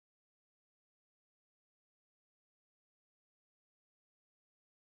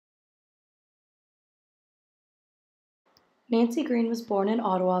Nancy Greene was born in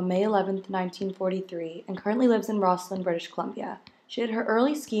Ottawa May 11, 1943, and currently lives in Rosslyn, British Columbia. She had her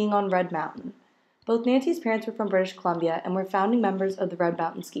early skiing on Red Mountain. Both Nancy's parents were from British Columbia and were founding members of the Red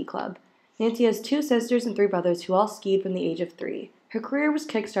Mountain Ski Club. Nancy has 2 sisters and 3 brothers who all skied from the age of 3. Her career was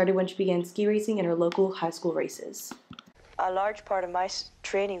kick-started when she began ski racing in her local high school races. A large part of my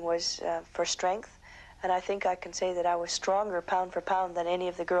training was for strength, and I think I can say that I was stronger pound for pound than any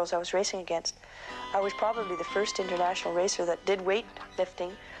of the girls I was racing against. I was probably the first international racer that did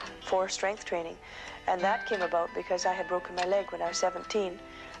weightlifting for strength training, and that came about because I had broken my leg when I was 17,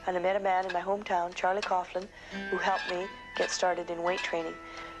 and I met a man in my hometown, Charlie Coughlin, who helped me get started in weight training.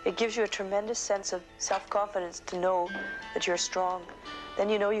 It gives you a tremendous sense of self-confidence to know that you're strong. Then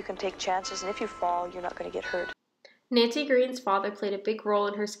you know you can take chances, and if you fall, you're not going to get hurt. Nancy Greene's father played a big role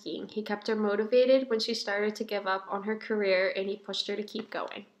in her skiing. He kept her motivated when she started to give up on her career, and he pushed her to keep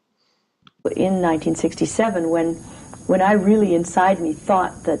going. In 1967, when I really inside me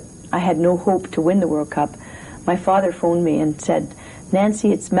thought that I had no hope to win the World Cup, my father phoned me and said,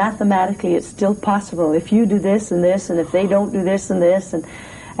 "Nancy, it's mathematically, it's still possible. If you do this, and if they don't do this and this."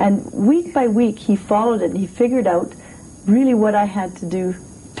 And week by week, he followed it, and he figured out really what I had to do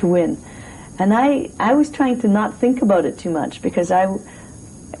to win. And I was trying to not think about it too much, because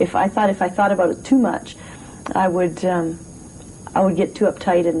if I thought about it too much, I would get too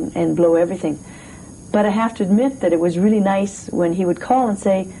uptight and blow everything. But I have to admit that it was really nice when he would call and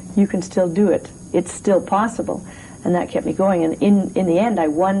say, "You can still do it. It's still possible." And that kept me going. And in the end, I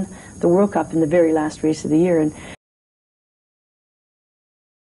won the World Cup in the very last race of the year. And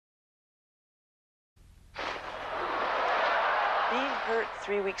being hurt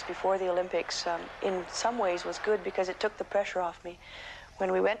 3 weeks before the Olympics, in some ways was good because it took the pressure off me.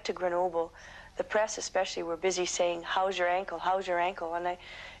 When we went to Grenoble, the press especially were busy saying, "How's your ankle? How's your ankle?" And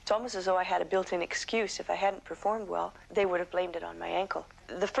it's almost as though I had a built-in excuse. If I hadn't performed well, they would have blamed it on my ankle.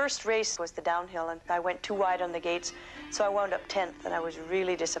 The first race was the downhill, and I went too wide on the gates, so I wound up 10th, and I was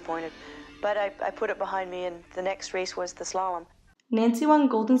really disappointed. But I put it behind me, and the next race was the slalom. Nancy won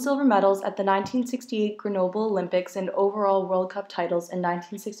gold and silver medals at the 1968 Grenoble Olympics and overall World Cup titles in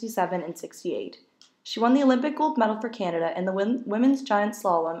 1967 and 68. She won the Olympic gold medal for Canada in the women's giant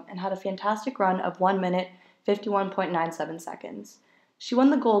slalom and had a fantastic run of 1 minute, 51.97 seconds. She won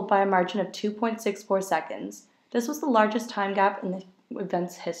the gold by a margin of 2.64 seconds. This was the largest time gap in the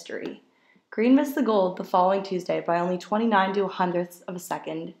event's history. Greene missed the gold the following Tuesday by only 29 to 100ths of a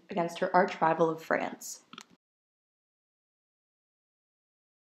second against her arch-rival of France.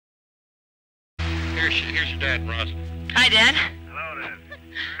 Here's your dad, Ross. Hi, Dad. Hello, Dad.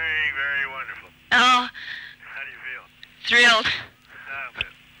 Very wonderful. Oh, How do you feel? thrilled.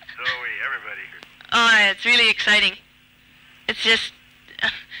 So are we, everybody here. Oh, it's really exciting. It's just...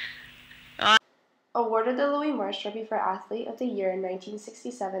 Awarded the Louis Marsh Trophy for Athlete of the Year in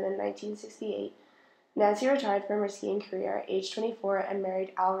 1967 and 1968, Nancy retired from her skiing career at age 24 and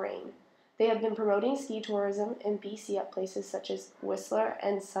married Al Rain. They have been promoting ski tourism in BC at places such as Whistler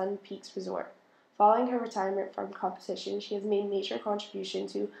and Sun Peaks Resort. Following her retirement from competition, she has made major contribution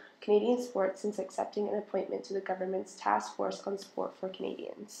to Canadian sports since accepting an appointment to the government's Task Force on Sport for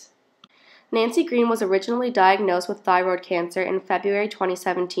Canadians. Nancy Greene was originally diagnosed with thyroid cancer in February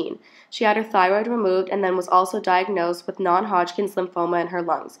 2017. She had her thyroid removed and then was also diagnosed with non-Hodgkin's lymphoma in her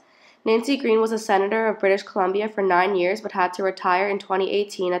lungs. Nancy Greene was a senator of British Columbia for 9 years but had to retire in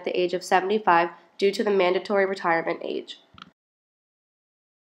 2018 at the age of 75 due to the mandatory retirement age.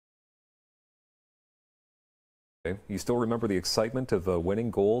 You still remember the excitement of winning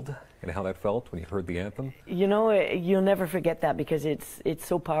gold and how that felt when you heard the anthem? you know, you'll never forget that, because it's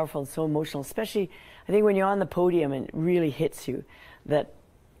so powerful and so emotional, especially I think when you're on the podium and it really hits you that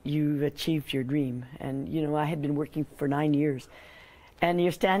you've achieved your dream. And you know, I had been working for 9 years, and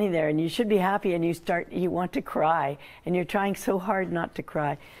you're standing there and you should be happy, and you want to cry, and you're trying so hard not to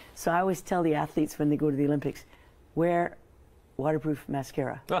cry. So I always tell the athletes when they go to the Olympics, wear waterproof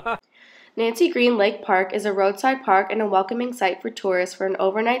mascara. Nancy Greene Lake Park is a roadside park and a welcoming site for tourists for an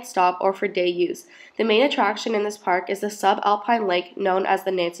overnight stop or for day use. The main attraction in this park is the subalpine lake known as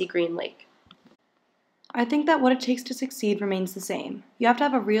the Nancy Greene Lake. I think that what it takes to succeed remains the same. You have to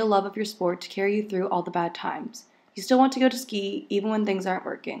have a real love of your sport to carry you through all the bad times. You still want to go to ski even when things aren't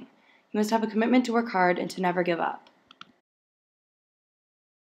working. You must have a commitment to work hard and to never give up.